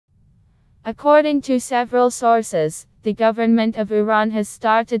According to several sources, the government of Iran has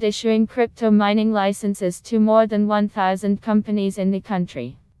started issuing crypto mining licenses to more than 1,000 companies in the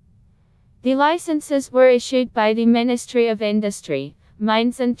country. The licenses were issued by the Ministry of Industry,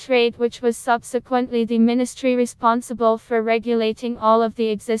 Mines and Trade, which was subsequently the ministry responsible for regulating all of the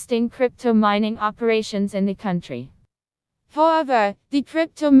existing crypto mining operations in the country. However, the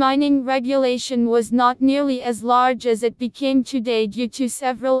crypto mining regulation was not nearly as large as it became today due to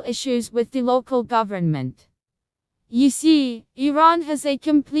several issues with the local government. You see, Iran has a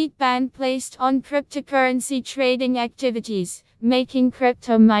complete ban placed on cryptocurrency trading activities, making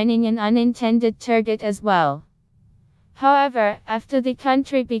crypto mining an unintended target as well. However, after the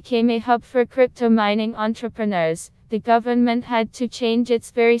country became a hub for crypto mining entrepreneurs, the government had to change its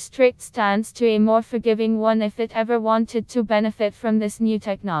very strict stance to a more forgiving one if it ever wanted to benefit from this new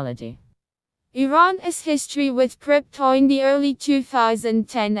technology. Iran's history with crypto. In the early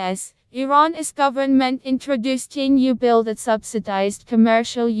 2010s, Iran's government introduced a new bill that subsidized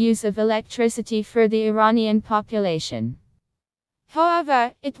commercial use of electricity for the Iranian population.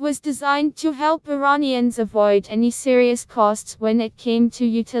 However, it was designed to help Iranians avoid any serious costs when it came to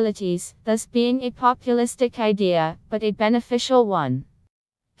utilities, thus being a populistic idea, but a beneficial one.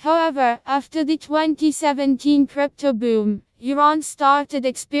 However, after the 2017 crypto boom, Iran started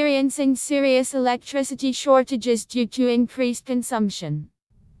experiencing serious electricity shortages due to increased consumption.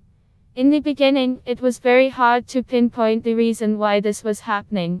 In the beginning, it was very hard to pinpoint the reason why this was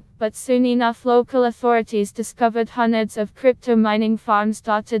happening, but soon enough local authorities discovered hundreds of crypto mining farms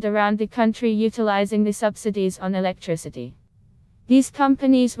dotted around the country utilizing the subsidies on electricity. These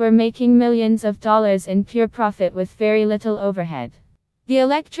companies were making millions of dollars in pure profit with very little overhead. The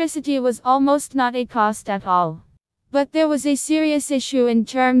electricity was almost not a cost at all. But there was a serious issue in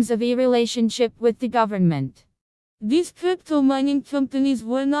terms of a relationship with the government. These crypto mining companies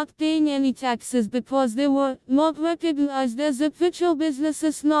were not paying any taxes because they were not recognized as official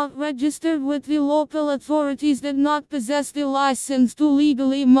businesses, not registered with the local authorities, did not possess the license to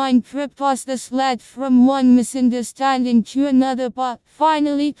legally mine cryptos. This led from one misunderstanding to another, but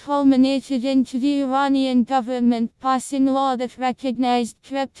finally culminated into the Iranian government passing a law that recognized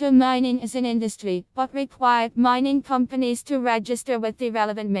crypto mining as an industry, but required mining companies to register with the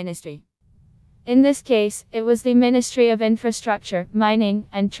relevant ministry. In this case, it was the Ministry of Infrastructure, Mining,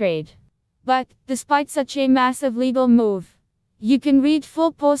 and Trade. But, despite such a massive legal move, you can read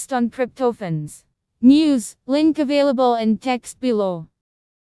full post on CryptoFans News, link available in text below.